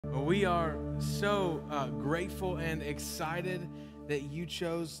Well, we are so grateful and excited that you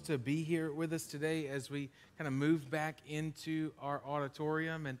chose to be here with us today as we kind of move back into our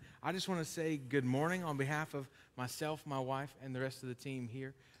auditorium. And I just want to say good morning on behalf of myself, my wife, and the rest of the team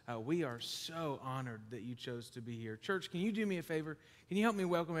here. We are so honored that you chose to be here. Church, can you do me a favor? Can you help me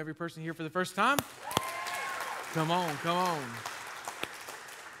welcome every person here for the first time? Come on, come on.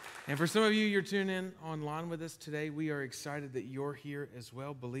 And for some of you, you're tuning in online with us today. We are excited that you're here as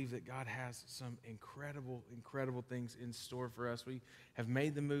well. Believe that God has some incredible, incredible things in store for us. We have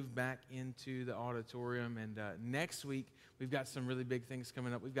made the move back into the auditorium, and next week, we've got some really big things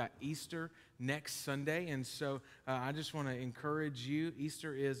coming up. We've got Easter next Sunday, and so I just want to encourage you.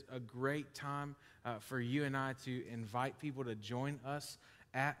 Easter is a great time for you and I to invite people to join us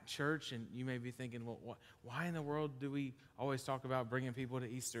at church. And you may be thinking, well, why in the world do we always talk about bringing people to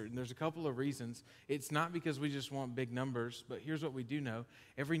Easter? And there's a couple of reasons. It's not because we just want big numbers, but here's what we do know.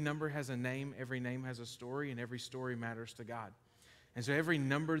 Every number has a name, every name has a story, and every story matters to God. And so every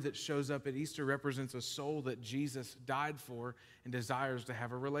number that shows up at Easter represents a soul that Jesus died for and desires to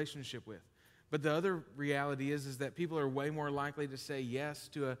have a relationship with. But the other reality is that people are way more likely to say yes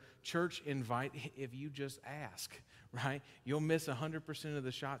to a church invite if you just ask, right? You'll miss 100% of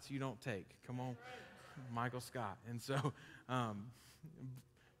the shots you don't take. Come on, Michael Scott. And so,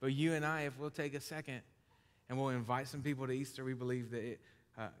 but you and I, if we'll take a second and we'll invite some people to Easter, we believe that it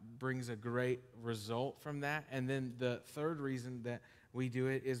brings a great result from that. And then the third reason that we do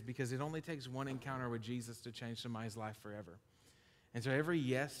it is because it only takes one encounter with Jesus to change somebody's life forever. And so every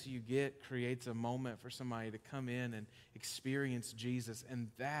yes you get creates a moment for somebody to come in and experience Jesus. And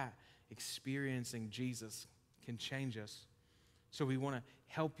that experiencing Jesus can change us. So we want to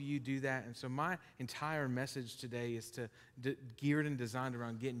help you do that. And so my entire message today is geared and designed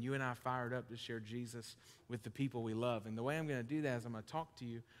around getting you and I fired up to share Jesus with the people we love. And the way I'm going to do that is I'm going to talk to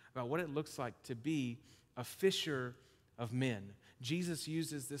you about what it looks like to be a fisher of men. Jesus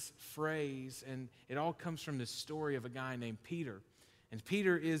uses this phrase, and it all comes from this story of a guy named Peter. And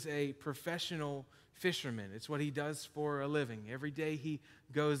Peter is a professional fisherman. It's what he does for a living. Every day he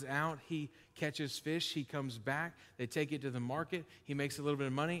goes out, he catches fish, he comes back, they take it to the market, he makes a little bit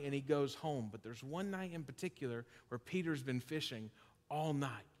of money, and he goes home. But there's one night in particular where Peter's been fishing all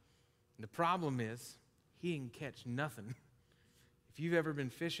night. And the problem is, he didn't catch nothing. If you've ever been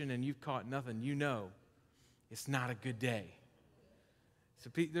fishing and you've caught nothing, you know it's not a good day. So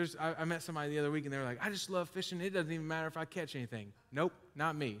I met somebody the other week, and they were like, I just love fishing. It doesn't even matter if I catch anything. Nope,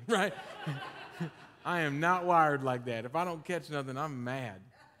 not me, right? I am not wired like that. If I don't catch nothing, I'm mad.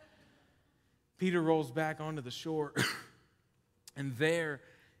 Peter rolls back onto the shore, and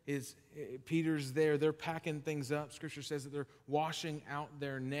Peter's there. They're packing things up. Scripture says that they're washing out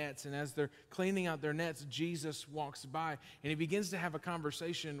their nets, and as they're cleaning out their nets, Jesus walks by, and he begins to have a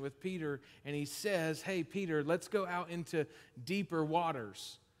conversation with Peter, and he says, hey, Peter, let's go out into deeper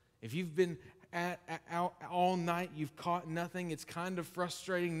waters. If you've been out all night, you've caught nothing, it's kind of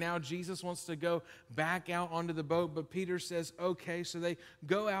frustrating. Now Jesus wants to go back out onto the boat, but Peter says, okay. So they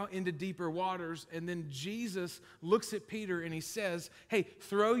go out into deeper waters, and then Jesus looks at Peter and he says, hey,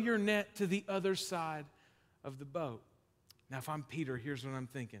 throw your net to the other side of the boat. Now, if I'm Peter, here's what I'm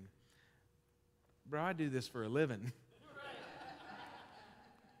thinking. Bro, I do this for a living.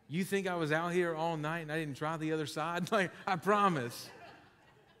 You think I was out here all night and I didn't try the other side? Like, I promise.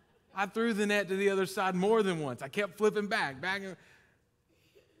 I threw the net to the other side more than once. I kept flipping back. But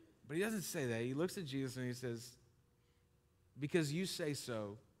he doesn't say that. He looks at Jesus and he says, because you say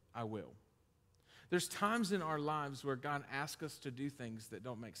so, I will. There's times in our lives where God asks us to do things that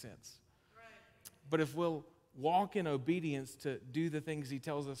don't make sense. But if we'll walk in obedience to do the things he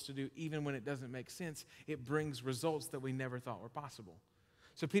tells us to do, even when it doesn't make sense, it brings results that we never thought were possible.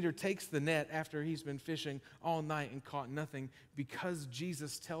 So Peter takes the net after he's been fishing all night and caught nothing, because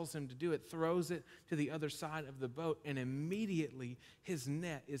Jesus tells him to do it, throws it to the other side of the boat, and immediately his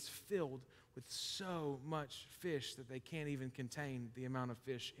net is filled with so much fish that they can't even contain the amount of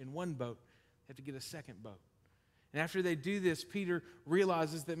fish in one boat. They have to get a second boat. And after they do this, Peter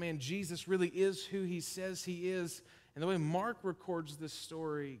realizes that, man, Jesus really is who he says he is. And the way Mark records this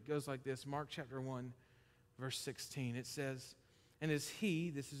story goes like this. Mark chapter 1, verse 16. It says, and as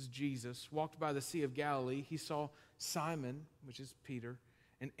he, this is Jesus, walked by the Sea of Galilee, he saw Simon, which is Peter,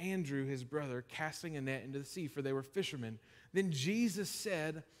 and Andrew, his brother, casting a net into the sea, for they were fishermen. Then Jesus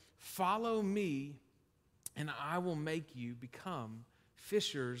said, follow me, and I will make you become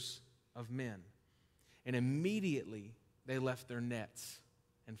fishers of men. And immediately they left their nets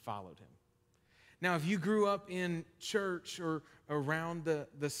and followed him. Now, if you grew up in church or around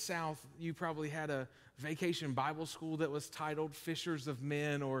the South, you probably had a vacation Bible school that was titled Fishers of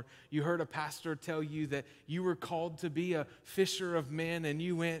Men, or you heard a pastor tell you that you were called to be a fisher of men, and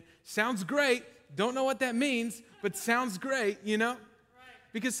you went, sounds great. Don't know what that means, but sounds great, you know?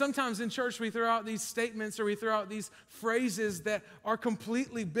 Because sometimes in church we throw out these statements or we throw out these phrases that are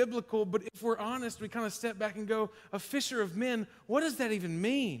completely biblical, but if we're honest, we kind of step back and go, a fisher of men, what does that even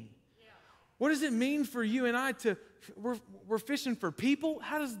mean? What does it mean for you and I we're fishing for people?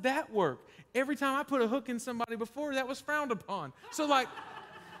 How does that work? Every time I put a hook in somebody before, that was frowned upon. So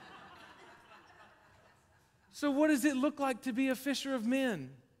what does it look like to be a fisher of men?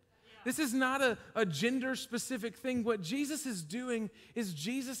 This is not a gender-specific thing. What Jesus is doing is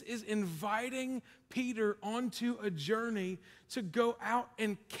Jesus is inviting Peter onto a journey to go out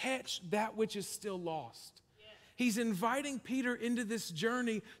and catch that which is still lost. He's inviting Peter into this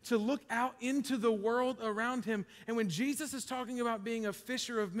journey to look out into the world around him. And when Jesus is talking about being a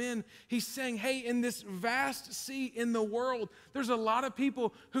fisher of men, he's saying, hey, in this vast sea in the world, there's a lot of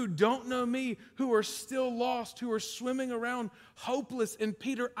people who don't know me, who are still lost, who are swimming around hopeless. And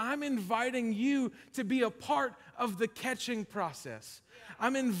Peter, I'm inviting you to be a part of the catching process.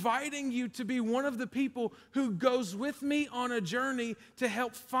 I'm inviting you to be one of the people who goes with me on a journey to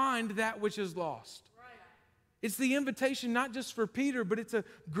help find that which is lost. It's the invitation not just for Peter, but it's a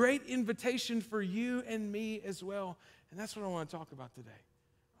great invitation for you and me as well. And that's what I want to talk about today.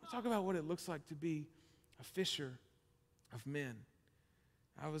 I want to talk about what it looks like to be a fisher of men.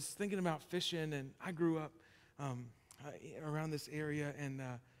 I was thinking about fishing, and I grew up around this area, and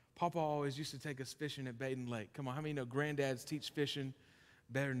Papa always used to take us fishing at Baden Lake. Come on, how many know granddads teach fishing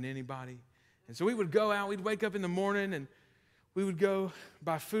better than anybody? And so we would go out, we'd wake up in the morning, and we would go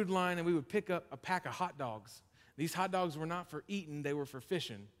by Food Line, and we would pick up a pack of hot dogs. These hot dogs were not for eating, they were for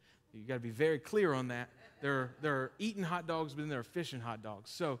fishing. You got to be very clear on that. There are eating hot dogs, but then there are fishing hot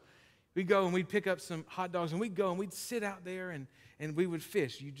dogs. So we'd go and we'd pick up some hot dogs, and we'd go and we'd sit out there and we would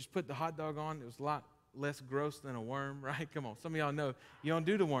fish. You just put the hot dog on. It was a lot less gross than a worm, right? Come on. Some of y'all know you don't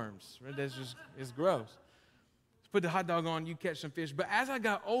do the worms, right? It's gross. Put the hot dog on, you catch some fish. But as I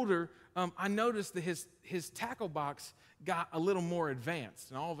got older, I noticed that his tackle box got a little more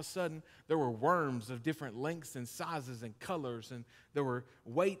advanced. And all of a sudden, there were worms of different lengths and sizes and colors. And there were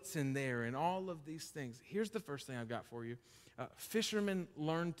weights in there and all of these things. Here's the first thing I've got for you. Fishermen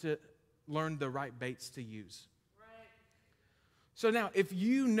learn the right baits to use. Right. So now, if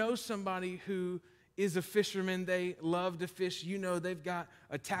you know somebody who is a fisherman, they love to fish, you know they've got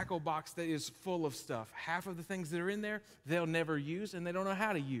a tackle box that is full of stuff. Half of the things that are in there, they'll never use and they don't know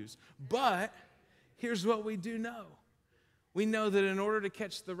how to use. But here's what we do know. We know that in order to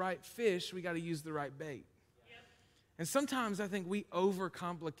catch the right fish, we got to use the right bait. Yep. And sometimes I think we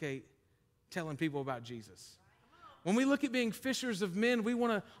overcomplicate telling people about Jesus. When we look at being fishers of men, we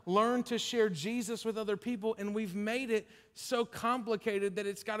want to learn to share Jesus with other people, and we've made it so complicated that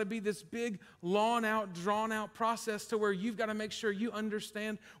it's got to be this big, drawn-out process to where you've got to make sure you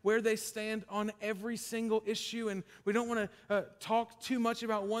understand where they stand on every single issue, and we don't want to talk too much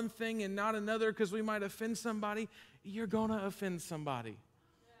about one thing and not another because we might offend somebody. You're going to offend somebody.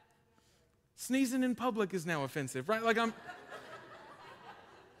 Sneezing in public is now offensive, right?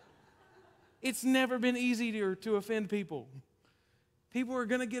 It's never been easier to offend people. People are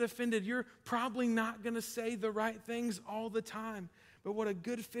going to get offended. You're probably not going to say the right things all the time. But what a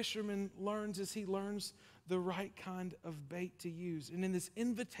good fisherman learns is he learns the right kind of bait to use. And in this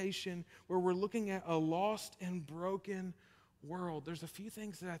invitation where we're looking at a lost and broken world, there's a few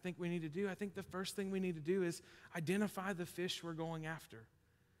things that I think we need to do. I think the first thing we need to do is identify the fish we're going after.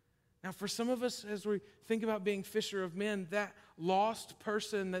 Now, for some of us, as we think about being fisher of men, that lost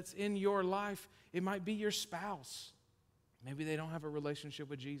person that's in your life, it might be your spouse. Maybe they don't have a relationship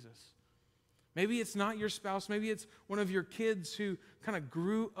with Jesus. Maybe it's not your spouse. Maybe it's one of your kids who kind of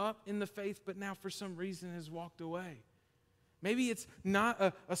grew up in the faith, but now for some reason has walked away. Maybe it's not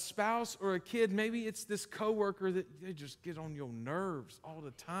a spouse or a kid. Maybe it's this coworker that they just get on your nerves all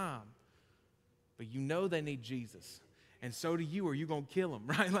the time. But you know they need Jesus. And so do you, or you're going to kill them,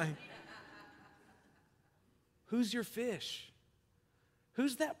 right? Who's your fish?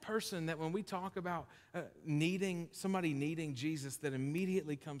 Who's that person that when we talk about somebody needing Jesus that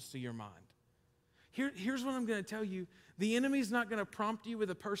immediately comes to your mind? Here's what I'm going to tell you. The enemy's not going to prompt you with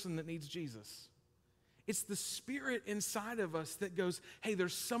a person that needs Jesus. It's the Spirit inside of us that goes, hey,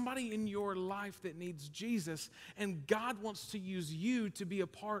 there's somebody in your life that needs Jesus, and God wants to use you to be a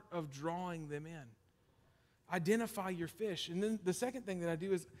part of drawing them in. Identify your fish. And then the second thing that I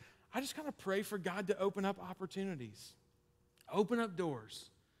do is I just kind of pray for God to open up opportunities, open up doors.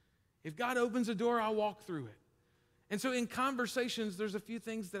 If God opens a door, I'll walk through it. And so in conversations, there's a few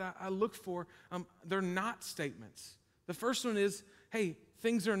things that I look for. They're not statements. The first one is, hey,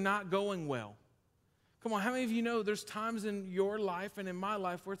 things are not going well. Come on, how many of you know there's times in your life and in my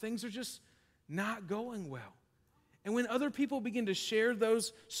life where things are just not going well? And when other people begin to share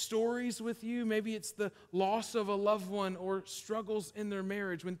those stories with you, maybe it's the loss of a loved one or struggles in their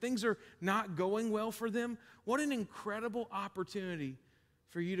marriage, when things are not going well for them, what an incredible opportunity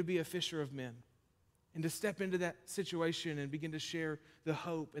for you to be a fisher of men and to step into that situation and begin to share the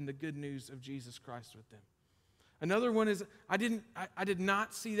hope and the good news of Jesus Christ with them. Another one is, I did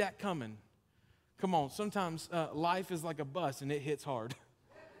not see that coming. Come on, sometimes life is like a bus and it hits hard.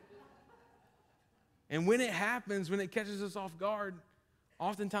 And when it happens, when it catches us off guard,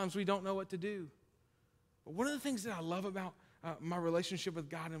 oftentimes we don't know what to do. But one of the things that I love about my relationship with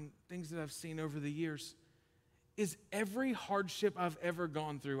God and things that I've seen over the years is every hardship I've ever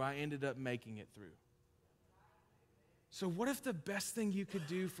gone through, I ended up making it through. So what if the best thing you could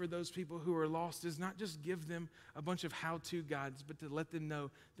do for those people who are lost is not just give them a bunch of how-to guides, but to let them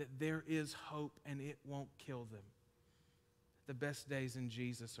know that there is hope and it won't kill them. The best days in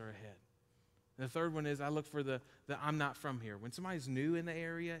Jesus are ahead. The third one is I look for the I'm not from here. When somebody's new in the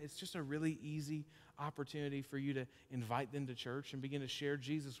area, it's just a really easy opportunity for you to invite them to church and begin to share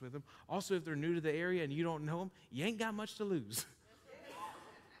Jesus with them. Also, if they're new to the area and you don't know them, you ain't got much to lose.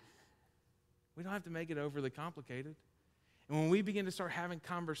 We don't have to make it overly complicated. And when we begin to start having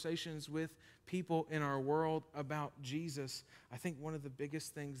conversations with people in our world about Jesus, I think one of the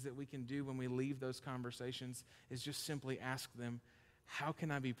biggest things that we can do when we leave those conversations is just simply ask them, how can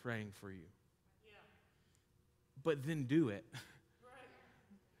I be praying for you? But then do it. Right.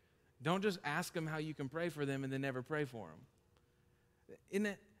 Don't just ask them how you can pray for them and then never pray for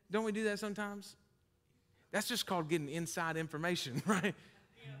them. Don't we do that sometimes? That's just called getting inside information, right?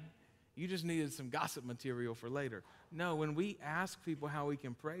 Yeah. You just needed some gossip material for later. No, when we ask people how we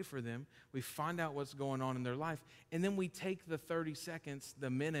can pray for them, we find out what's going on in their life, and then we take the 30 seconds, the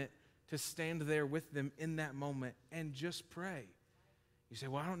minute, to stand there with them in that moment and just pray. You say,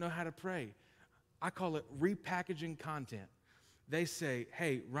 well, I don't know how to pray. I call it repackaging content. They say,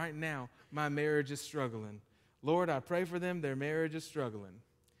 hey, right now, my marriage is struggling. Lord, I pray for them, their marriage is struggling.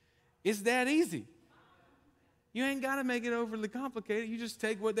 It's that easy. You ain't got to make it overly complicated. You just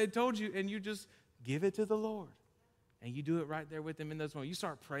take what they told you and you just give it to the Lord. And you do it right there with them in those moments. You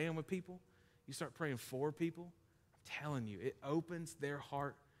start praying with people. You start praying for people. I'm telling you, it opens their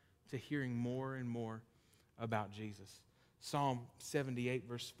heart to hearing more and more about Jesus. Psalm 78,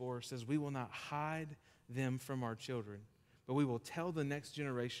 verse 4 says, we will not hide them from our children, but we will tell the next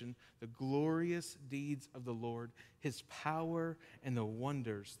generation the glorious deeds of the Lord, his power, and the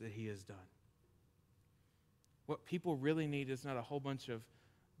wonders that he has done. What people really need is not a whole bunch of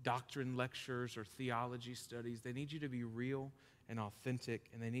doctrine lectures or theology studies. They need you to be real and authentic,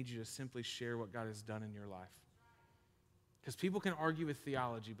 and they need you to simply share what God has done in your life. Because people can argue with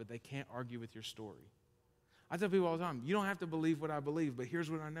theology, but they can't argue with your story. I tell people all the time, you don't have to believe what I believe, but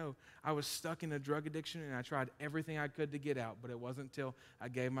here's what I know. I was stuck in a drug addiction, and I tried everything I could to get out, but it wasn't until I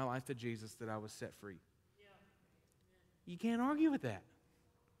gave my life to Jesus that I was set free. Yeah. You can't argue with that,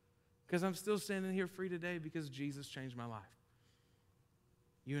 because I'm still standing here free today because Jesus changed my life.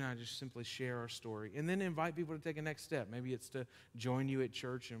 You and I just simply share our story, and then invite people to take a next step. Maybe it's to join you at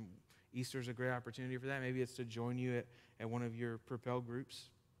church, and Easter's a great opportunity for that. Maybe it's to join you at one of your Propel groups.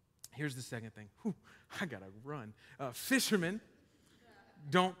 Here's the second thing. Whew, I got to run. Fishermen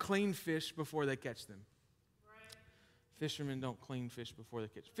don't clean fish before they catch them. Right. Fishermen don't clean fish before they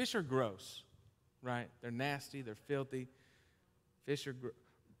catch. Fish are gross, right? They're nasty. They're filthy. Fish are gross.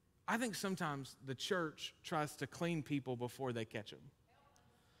 I think sometimes the church tries to clean people before they catch them.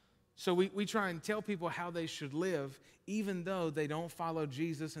 So we try and tell people how they should live, even though they don't follow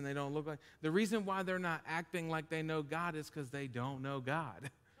Jesus and they don't look like. The reason why they're not acting like they know God is because they don't know God.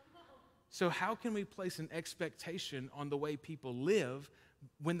 So how can we place an expectation on the way people live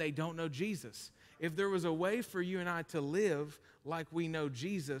when they don't know Jesus? If there was a way for you and I to live like we know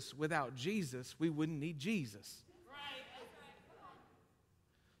Jesus without Jesus, we wouldn't need Jesus.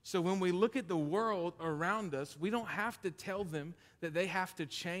 So when we look at the world around us, we don't have to tell them that they have to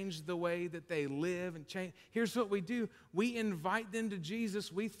change the way that they live and change. Here's what we do. We invite them to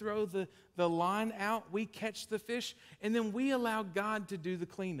Jesus. We throw the line out. We catch the fish. And then we allow God to do the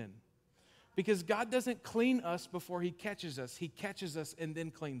cleaning. Because God doesn't clean us before he catches us. He catches us and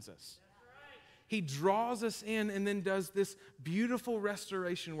then cleans us. He draws us in and then does this beautiful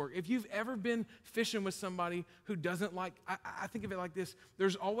restoration work. If you've ever been fishing with somebody who doesn't like, I think of it like this.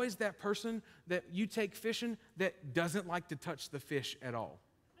 There's always that person that you take fishing that doesn't like to touch the fish at all.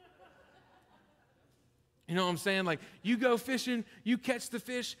 You know what I'm saying? Like, you go fishing, you catch the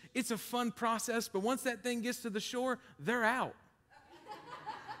fish, it's a fun process, but once that thing gets to the shore, they're out.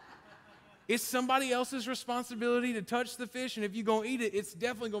 It's somebody else's responsibility to touch the fish, and if you're going to eat it, it's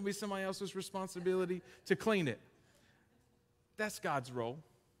definitely going to be somebody else's responsibility to clean it. That's God's role.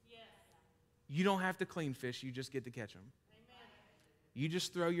 You don't have to clean fish, you just get to catch them. You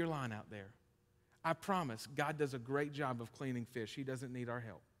just throw your line out there. I promise, God does a great job of cleaning fish. He doesn't need our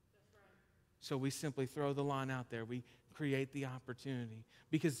help. So we simply throw the line out there. We create the opportunity.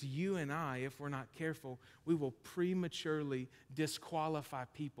 Because you and I, if we're not careful, we will prematurely disqualify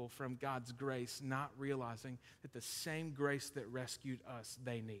people from God's grace, not realizing that the same grace that rescued us,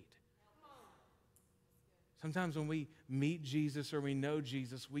 they need. Sometimes when we meet Jesus or we know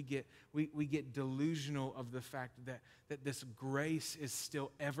Jesus, we get delusional of the fact that this grace is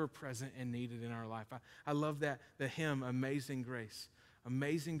still ever present and needed in our life. I love the hymn, Amazing Grace.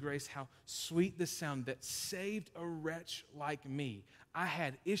 Amazing grace, how sweet the sound that saved a wretch like me. I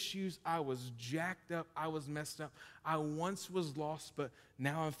had issues. I was jacked up. I was messed up. I once was lost, but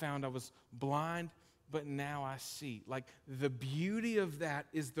now I'm found. I was blind, but now I see. Like, the beauty of that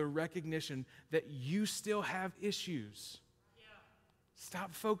is the recognition that you still have issues. Yeah.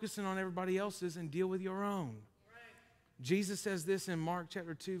 Stop focusing on everybody else's and deal with your own. Right. Jesus says this in Mark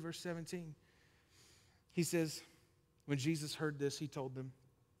chapter 2, verse 17. He says, when Jesus heard this, he told them,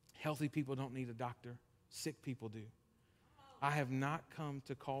 healthy people don't need a doctor, sick people do. I have not come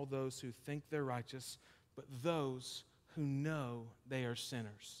to call those who think they're righteous, but those who know they are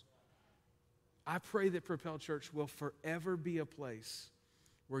sinners. I pray that Propel Church will forever be a place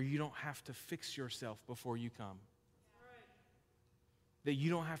where you don't have to fix yourself before you come. That you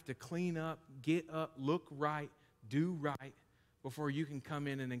don't have to clean up, get up, look right, do right before you can come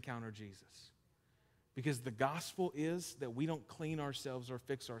in and encounter Jesus. Because the gospel is that we don't clean ourselves or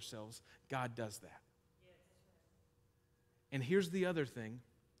fix ourselves. God does that. And here's the other thing.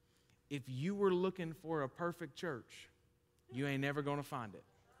 If you were looking for a perfect church, you ain't never going to find it.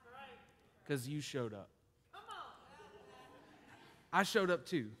 Because you showed up. I showed up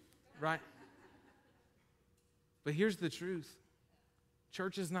too, right? But here's the truth.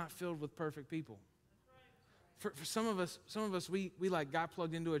 Church is not filled with perfect people. For some of us, we like got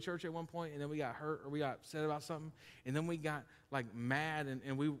plugged into a church at one point, and then we got hurt or we got upset about something, and then we got like mad,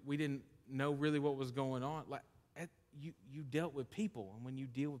 and we didn't know really what was going on. Like, you dealt with people, and when you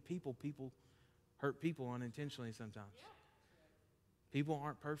deal with people, people hurt people unintentionally sometimes. Yeah. People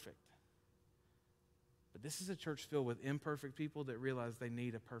aren't perfect. But this is a church filled with imperfect people that realize they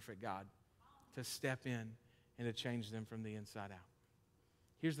need a perfect God to step in and to change them from the inside out.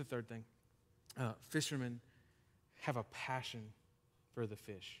 Here's the third thing. Fishermen have a passion for the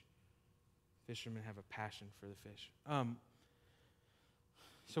fish. Fishermen have a passion for the fish.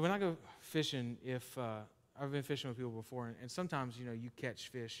 So when I go fishing, I've been fishing with people before, and sometimes, you catch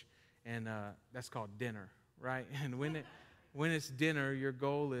fish, and that's called dinner, right? And when it's dinner, your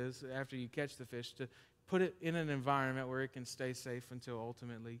goal is, after you catch the fish, to put it in an environment where it can stay safe until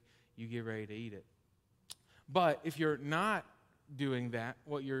ultimately you get ready to eat it. But if you're not doing that,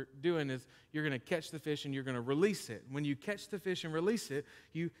 what you're doing is you're going to catch the fish and you're going to release it. When you catch the fish and release it,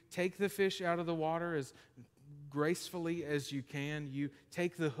 you take the fish out of the water as gracefully as you can. You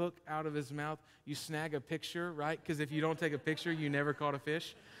take the hook out of his mouth. You snag a picture, right? Because if you don't take a picture, you never caught a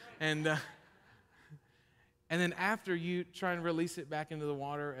fish. And then after, you try and release it back into the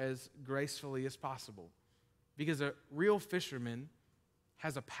water as gracefully as possible. Because a real fisherman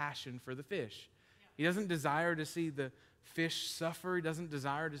has a passion for the fish. He doesn't desire to see the fish suffer. He doesn't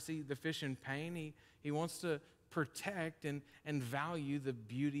desire to see the fish in pain. He wants to protect and value the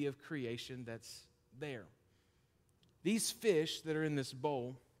beauty of creation that's there. These fish that are in this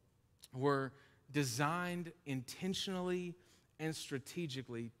bowl were designed intentionally and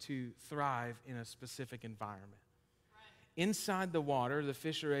strategically to thrive in a specific environment. Right. Inside the water, the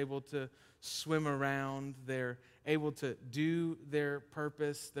fish are able to swim around. They're able to do their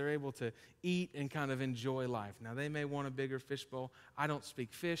purpose. They're able to eat and kind of enjoy life. Now, they may want a bigger fish bowl. I don't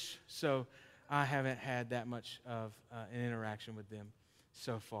speak fish, so I haven't had that much of an interaction with them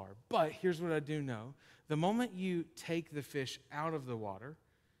so far. But here's what I do know. The moment you take the fish out of the water,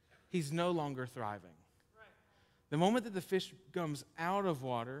 he's no longer thriving. Right. The moment that the fish comes out of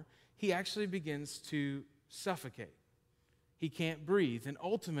water, he actually begins to suffocate. He can't breathe. And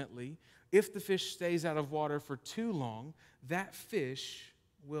ultimately, if the fish stays out of water for too long, that fish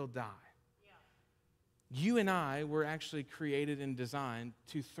will die. Yeah. You and I were actually created and designed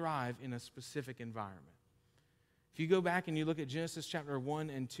to thrive in a specific environment. If you go back and you look at Genesis chapter 1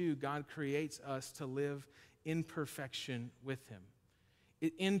 and 2, God creates us to live in perfection with him.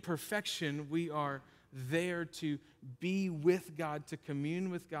 In perfection, we are there to be with God, to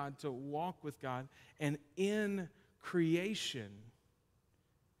commune with God, to walk with God. And in creation,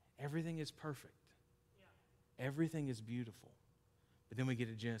 everything is perfect. Everything is beautiful. But then we get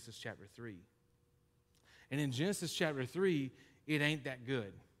to Genesis chapter 3. And in Genesis chapter 3, it ain't that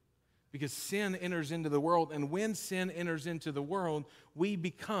good. Because sin enters into the world, and when sin enters into the world, we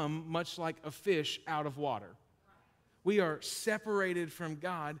become much like a fish out of water. We are separated from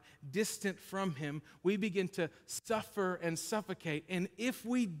God, distant from Him. We begin to suffer and suffocate. And if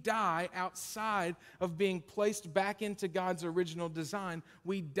we die outside of being placed back into God's original design,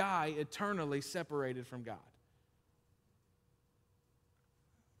 we die eternally separated from God.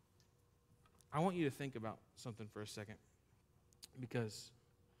 I want you to think about something for a second, because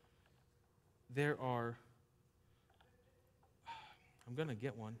I'm going to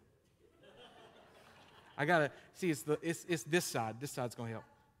get one. I got to, see, it's this side. This side's going to help.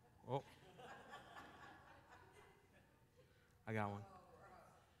 Oh. I got one.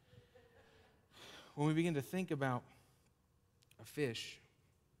 When we begin to think about a fish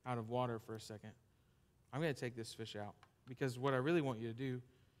out of water for a second, I'm going to take this fish out, because what I really want you to do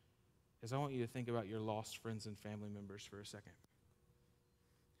is I want you to think about your lost friends and family members for a second.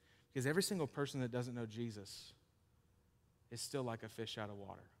 Because every single person that doesn't know Jesus is still like a fish out of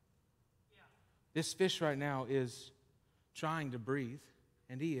water. Yeah. This fish right now is trying to breathe,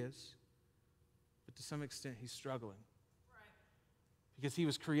 and he is, but to some extent he's struggling. Right. Because he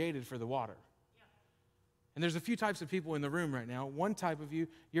was created for the water. Yeah. And there's a few types of people in the room right now. One type of you,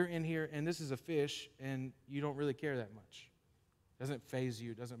 you're in here, and this is a fish, and you don't really care that much. It doesn't faze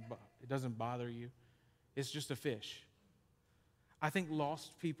you. It doesn't bother you. It's just a fish. I think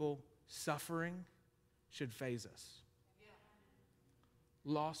lost people suffering should faze us.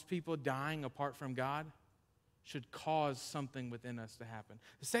 Lost people dying apart from God should cause something within us to happen.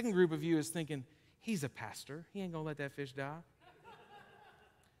 The second group of you is thinking, he's a pastor. He ain't going to let that fish die.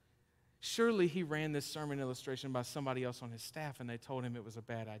 Surely he ran this sermon illustration by somebody else on his staff, and they told him it was a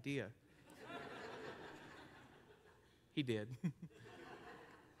bad idea. He did.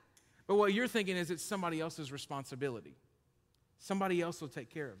 But what you're thinking is it's somebody else's responsibility. Somebody else will take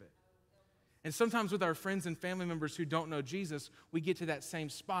care of it. And sometimes with our friends and family members who don't know Jesus, we get to that same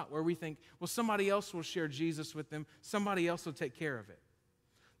spot where we think, well, somebody else will share Jesus with them. Somebody else will take care of it.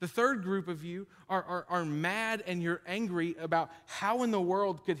 The third group of you are mad, and you're angry about how in the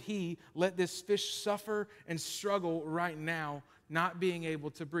world could he let this fish suffer and struggle right now, not being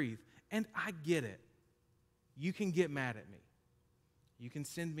able to breathe. And I get it. You can get mad at me. You can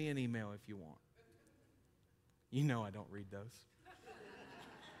send me an email if you want. You know I don't read those.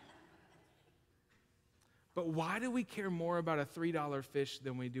 But why do we care more about a $3 fish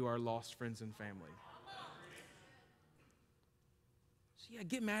than we do our lost friends and family? So yeah,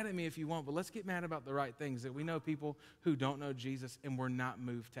 get mad at me if you want, but let's get mad about the right things, that we know people who don't know Jesus and we're not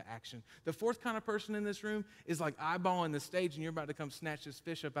moved to action. The fourth kind of person in this room is like eyeballing the stage, and you're about to come snatch this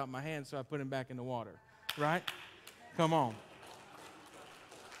fish up out my hand, so I put him back in the water. Right? Come on.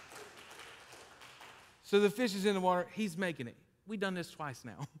 So the fish is in the water. He's making it. We've done this twice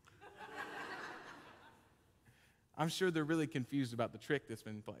now. I'm sure they're really confused about the trick that's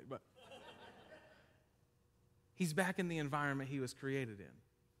been played, but he's back in the environment he was created in.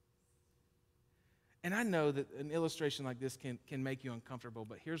 And I know that an illustration like this can make you uncomfortable,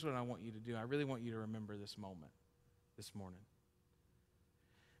 but here's what I want you to do. I really want you to remember this moment this morning.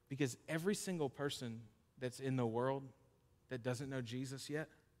 Because every single person that's in the world that doesn't know Jesus yet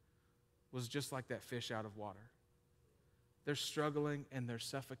was just like that fish out of water. They're struggling and they're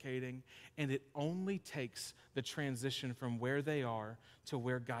suffocating, and it only takes the transition from where they are to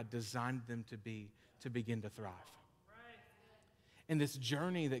where God designed them to be to begin to thrive. And this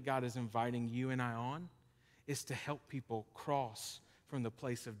journey that God is inviting you and I on is to help people cross from the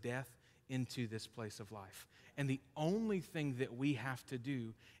place of death into this place of life. And the only thing that we have to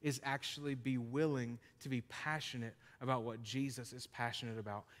do is actually be willing to be passionate about what Jesus is passionate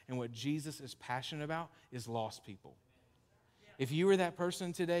about. And what Jesus is passionate about is lost people. If you were that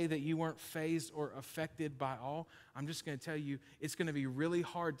person today that you weren't fazed or affected by all, I'm just going to tell you, it's going to be really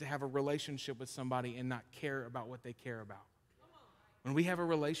hard to have a relationship with somebody and not care about what they care about. When we have a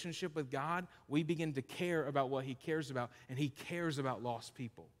relationship with God, we begin to care about what He cares about, and He cares about lost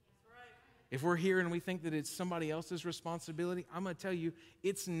people. If we're here and we think that it's somebody else's responsibility, I'm going to tell you,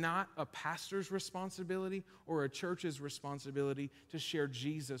 it's not a pastor's responsibility or a church's responsibility to share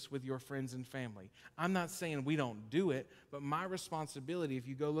Jesus with your friends and family. I'm not saying we don't do it, but my responsibility, if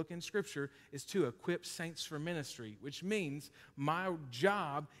you go look in Scripture, is to equip saints for ministry, which means my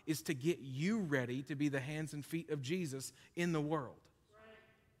job is to get you ready to be the hands and feet of Jesus in the world.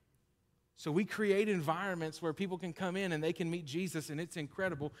 So we create environments where people can come in and they can meet Jesus, and it's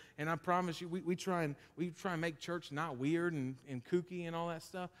incredible. And I promise you, we try and make church not weird and kooky and all that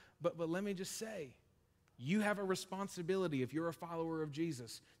stuff. But let me just say, you have a responsibility, if you're a follower of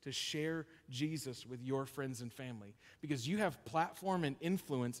Jesus, to share Jesus with your friends and family, because you have platform and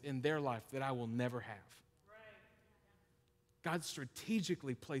influence in their life that I will never have. God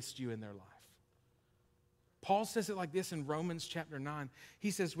strategically placed you in their life. Paul says it like this in Romans chapter 9. He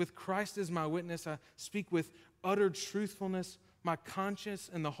says, with Christ as my witness, I speak with utter truthfulness. My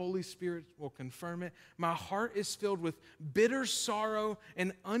conscience and the Holy Spirit will confirm it. My heart is filled with bitter sorrow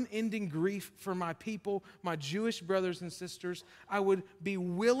and unending grief for my people, my Jewish brothers and sisters. I would be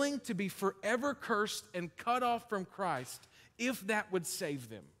willing to be forever cursed and cut off from Christ if that would save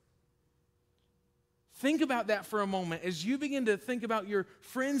them. Think about that for a moment. As you begin to think about your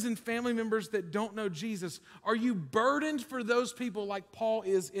friends and family members that don't know Jesus, are you burdened for those people like Paul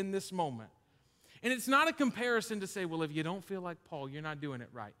is in this moment? And it's not a comparison to say, well, if you don't feel like Paul, you're not doing it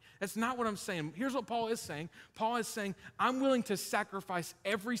right. That's not what I'm saying. Here's what Paul is saying. Paul is saying, I'm willing to sacrifice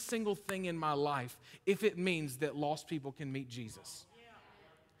every single thing in my life if it means that lost people can meet Jesus.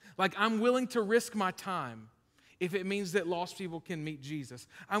 Like, I'm willing to risk my time if it means that lost people can meet Jesus.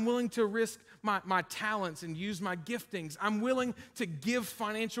 I'm willing to risk my talents and use my giftings. I'm willing to give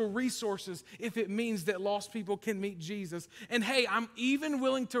financial resources if it means that lost people can meet Jesus. And hey, I'm even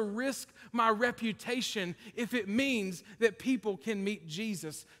willing to risk my reputation if it means that people can meet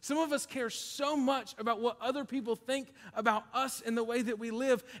Jesus. Some of us care so much about what other people think about us and the way that we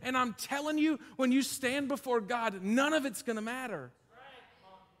live. And I'm telling you, when you stand before God, none of it's going to matter.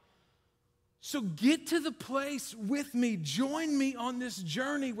 So get to the place with me, join me on this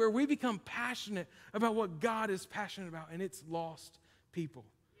journey where we become passionate about what God is passionate about, and it's lost people.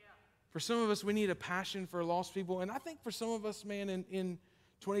 Yeah. For some of us, we need a passion for lost people, and I think for some of us, man, in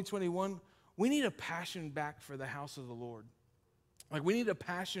 2021, we need a passion back for the house of the Lord. Like, we need a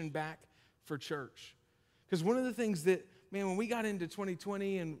passion back for church. Because one of the things that, man, when we got into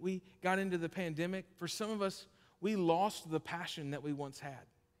 2020 and we got into the pandemic, for some of us, we lost the passion that we once had.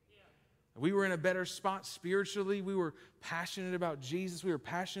 We were in a better spot spiritually. We were passionate about Jesus. We were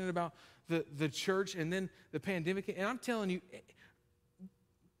passionate about the church, and then the pandemic. And I'm telling you,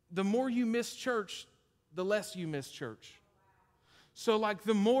 the more you miss church, the less you miss church. So like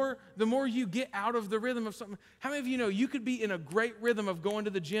the more you get out of the rhythm of something. How many of you know you could be in a great rhythm of going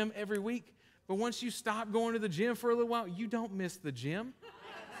to the gym every week, but once you stop going to the gym for a little while, you don't miss the gym.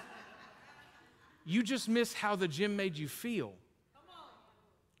 You just miss how the gym made you feel.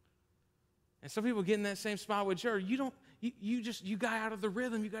 And some people get in that same spot with church. You got out of the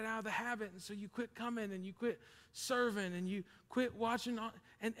rhythm, you got out of the habit, and so you quit coming and you quit serving and you quit watching.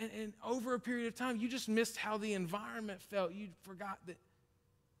 And over a period of time, you just missed how the environment felt. You forgot that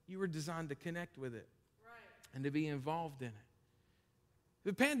you were designed to connect with it and to be involved in it.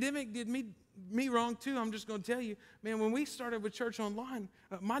 The pandemic did me wrong too. I'm just going to tell you, man, when we started with church online,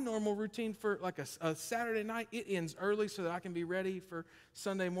 my normal routine for like a Saturday night, it ends early so that I can be ready for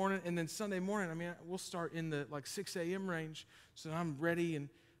Sunday morning. And then Sunday morning, I mean, we'll start in the like 6 a.m. range so that I'm ready and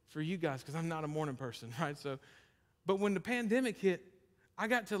for you guys, because I'm not a morning person, right? So, but when the pandemic hit, I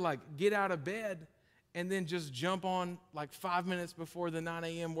got to like get out of bed and then just jump on like 5 minutes before the 9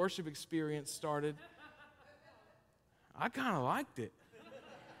 a.m. worship experience started. I kind of liked it.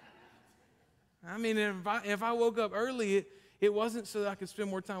 I mean, if I woke up early, it wasn't so that I could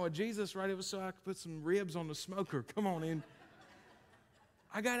spend more time with Jesus, right? It was so I could put some ribs on the smoker. Come on in.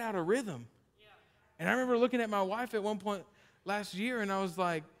 I got out of rhythm. Yeah. And I remember looking at my wife at one point last year, and I was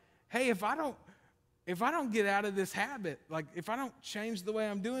like, hey, if I don't get out of this habit, like if I don't change the way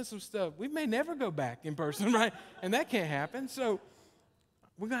I'm doing some stuff, we may never go back in person, right? And that can't happen. So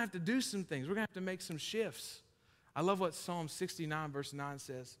we're going to have to do some things. We're going to have to make some shifts. I love what Psalm 69, verse 9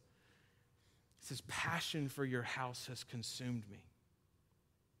 says. It says, passion for your house has consumed me.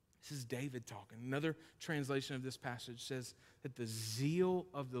 This is David talking. Another translation of this passage says that the zeal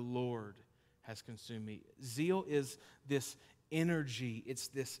of the Lord has consumed me. Zeal is this energy. It's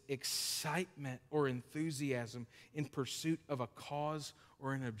this excitement or enthusiasm in pursuit of a cause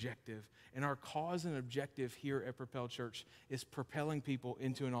or an objective. And our cause and objective here at Propel Church is propelling people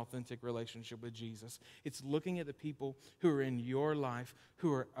into an authentic relationship with Jesus. It's looking at the people who are in your life,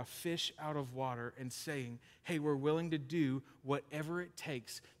 who are a fish out of water, and saying, hey, we're willing to do whatever it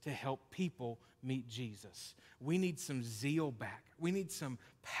takes to help people meet Jesus. We need some zeal back. We need some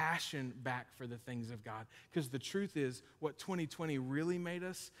passion back for the things of God. Because the truth is, what 2020 really made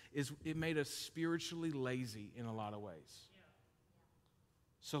us is it made us spiritually lazy in a lot of ways.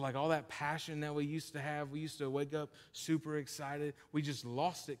 So like all that passion that we used to have, we used to wake up super excited. We just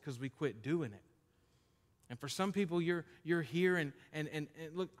lost it because we quit doing it. And for some people, you're here and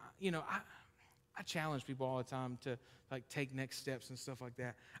look, I challenge people all the time to like take next steps and stuff like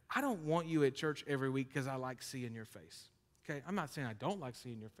that. I don't want you at church every week because I like seeing your face. Okay, I'm not saying I don't like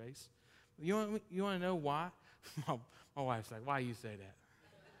seeing your face. You want to know why? My wife's like, why you say that?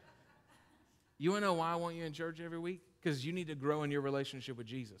 You want to know why I want you in church every week? Because you need to grow in your relationship with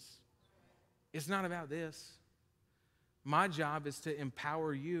Jesus. It's not about this. My job is to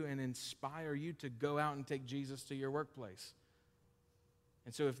empower you and inspire you to go out and take Jesus to your workplace.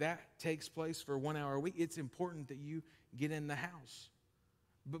 And so if that takes place for 1 hour a week, it's important that you get in the house.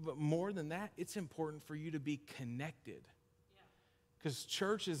 But more than that, it's important for you to be connected. Because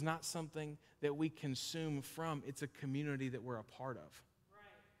church is not something that we consume from. It's a community that we're a part of.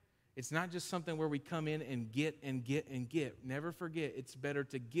 It's not just something where we come in and get and get and get. Never forget, it's better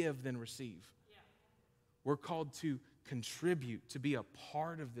to give than receive. Yeah. We're called to contribute, to be a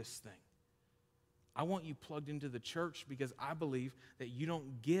part of this thing. I want you plugged into the church because I believe that you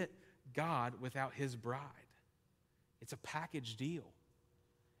don't get God without His bride. It's a package deal.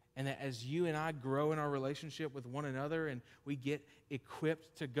 And that as you and I grow in our relationship with one another and we get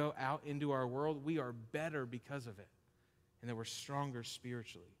equipped to go out into our world, we are better because of it. And that we're stronger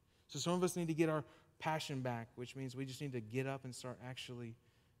spiritually. So some of us need to get our passion back, which means we just need to get up and start actually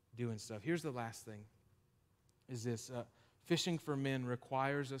doing stuff. Here's the last thing, is this. Fishing for men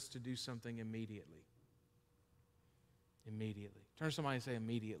requires us to do something immediately. Immediately. Turn to somebody and say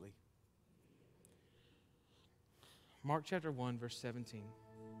immediately. Mark chapter 1, verse 17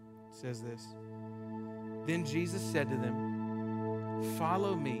 says this. Then Jesus said to them,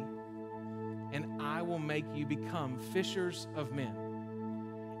 "Follow me, and I will make you become fishers of men."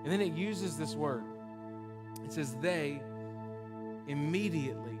 And then it uses this word. It says, they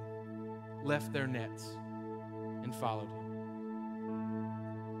immediately left their nets and followed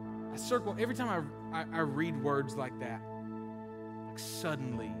him. I circle, every time I read words like that, like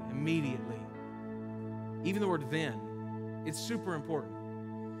suddenly, immediately, even the word then, it's super important.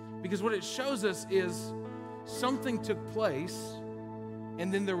 Because what it shows us is something took place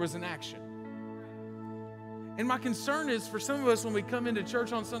and then there was an action. And my concern is for some of us, when we come into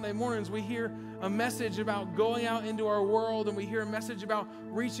church on Sunday mornings, we hear a message about going out into our world, and we hear a message about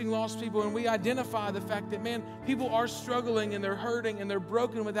reaching lost people, and we identify the fact that, man, people are struggling and they're hurting and they're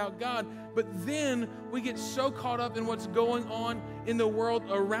broken without God. But then we get so caught up in what's going on in the world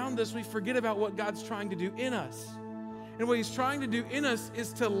around us, we forget about what God's trying to do in us. And what He's trying to do in us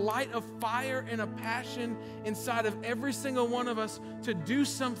is to light a fire and a passion inside of every single one of us to do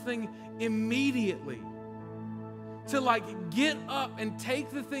something immediately. To like get up and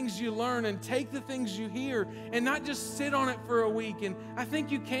take the things you learn and take the things you hear and not just sit on it for a week. And I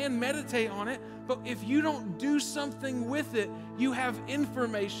think you can meditate on it, but if you don't do something with it, you have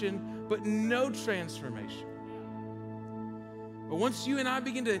information but no transformation. But once you and I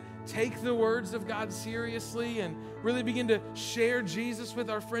begin to take the words of God seriously and really begin to share Jesus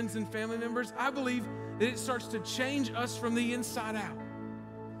with our friends and family members, I believe that it starts to change us from the inside out.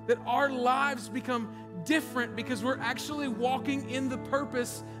 That our lives become different because we're actually walking in the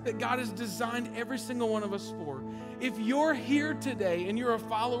purpose that God has designed every single one of us for. If you're here today and you're a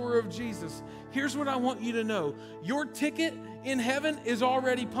follower of Jesus, here's what I want you to know. Your ticket in heaven is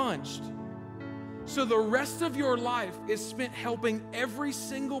already punched. So the rest of your life is spent helping every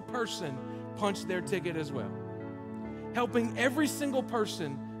single person punch their ticket as well. Helping every single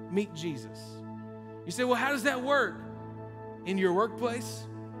person meet Jesus. You say, well, how does that work? In your workplace,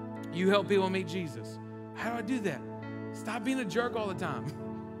 you help people meet Jesus. How do I do that? Stop being a jerk all the time.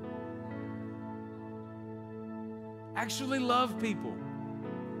 Actually love people.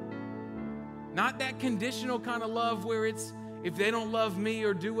 Not that conditional kind of love where it's, if they don't love me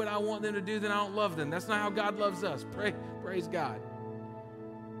or do what I want them to do, then I don't love them. That's not how God loves us. Praise God.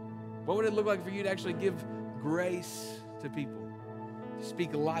 What would it look like for you to actually give grace to people? To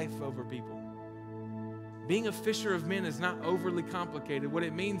speak life over people? Being a fisher of men is not overly complicated. What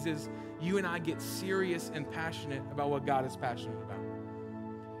it means is you and I get serious and passionate about what God is passionate about.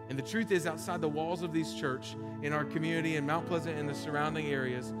 And the truth is, outside the walls of this church, in our community, in Mount Pleasant and the surrounding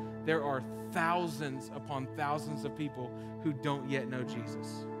areas, there are thousands upon thousands of people who don't yet know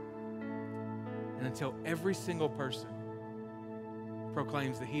Jesus. And until every single person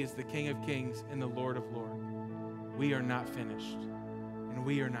proclaims that He is the King of Kings and the Lord of Lords, we are not finished and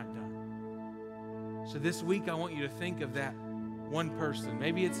we are not done. So this week, I want you to think of that one person.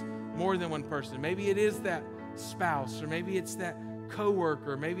 Maybe it's more than one person. Maybe it is that spouse, or maybe it's that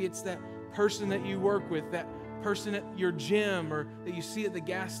coworker. Maybe it's that person that you work with, that person at your gym or that you see at the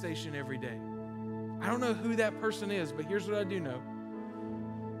gas station every day. I don't know who that person is, but here's what I do know.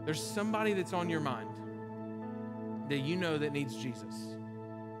 There's somebody that's on your mind that you know that needs Jesus.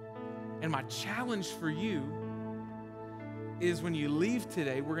 And my challenge for you is when you leave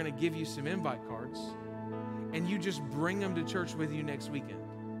today, we're going to give you some invite cards, and you just bring them to church with you next weekend.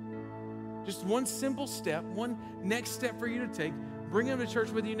 Just one simple step, one next step for you to take. Bring them to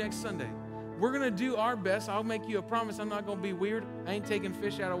church with you next Sunday. We're going to do our best. I'll make you a promise. I'm not going to be weird. I ain't taking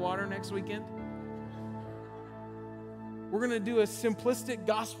fish out of water next weekend. We're going to do a simplistic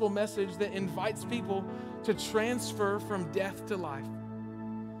gospel message that invites people to transfer from death to life,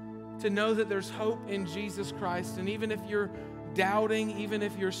 to know that there's hope in Jesus Christ. And even if you're doubting, even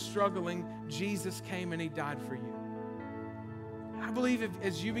if you're struggling, Jesus came and he died for you. I believe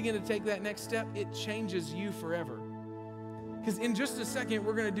as you begin to take that next step, it changes you forever. Because in just a second,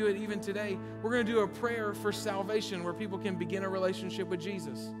 we're going to do it even today. We're going to do a prayer for salvation where people can begin a relationship with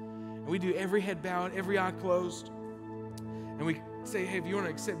Jesus. And we do every head bowed, every eye closed. And we say, hey, if you want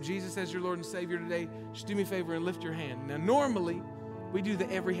to accept Jesus as your Lord and Savior today, just do me a favor and lift your hand. Now, normally, we do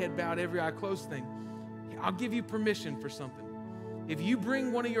the every head bowed, every eye closed thing. I'll give you permission for something. If you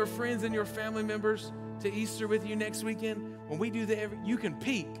bring one of your friends and your family members to Easter with you next weekend, when we do you can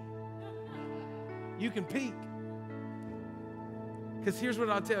peek. You can peek. Because here's what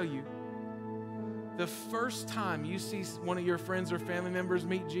I'll tell you. The first time you see one of your friends or family members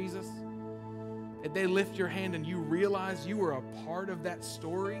meet Jesus, if they lift your hand and you realize you were a part of that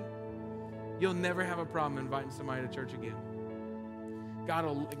story, you'll never have a problem inviting somebody to church again. God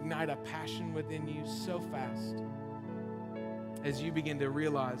will ignite a passion within you so fast as you begin to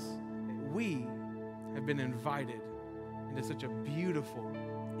realize that we have been invited into such a beautiful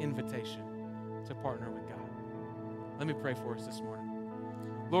invitation to partner with God. Let me pray for us this morning.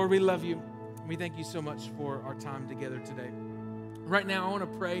 Lord, we love you. We thank you so much for our time together today. Right now, I want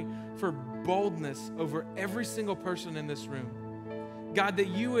to pray for boldness over every single person in this room. God, that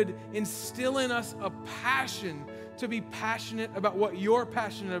you would instill in us a passion to be passionate about what you're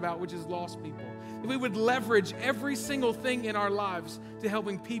passionate about, which is lost people. That we would leverage every single thing in our lives to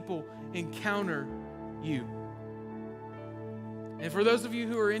helping people encounter you. And for those of you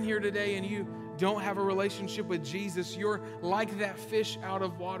who are in here today and you don't have a relationship with Jesus, you're like that fish out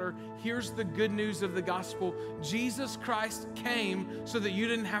of water. Here's the good news of the gospel. Jesus Christ came so that you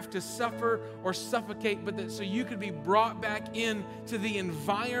didn't have to suffer or suffocate, but that so you could be brought back into the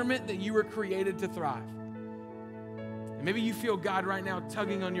environment that you were created to thrive. And maybe you feel God right now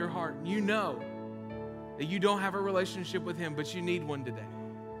tugging on your heart, and you know that you don't have a relationship with him, but you need one today.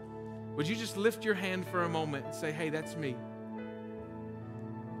 Would you just lift your hand for a moment and say, hey, that's me.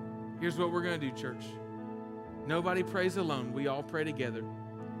 Here's what we're going to do, church. Nobody prays alone. We all pray together.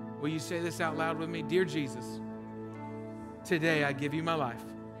 Will you say this out loud with me? Dear Jesus, today I give you my life.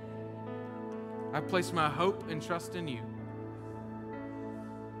 I place my hope and trust in you.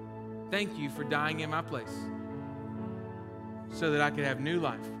 Thank you for dying in my place so that I could have new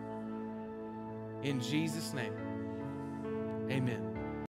life. In Jesus' name, amen.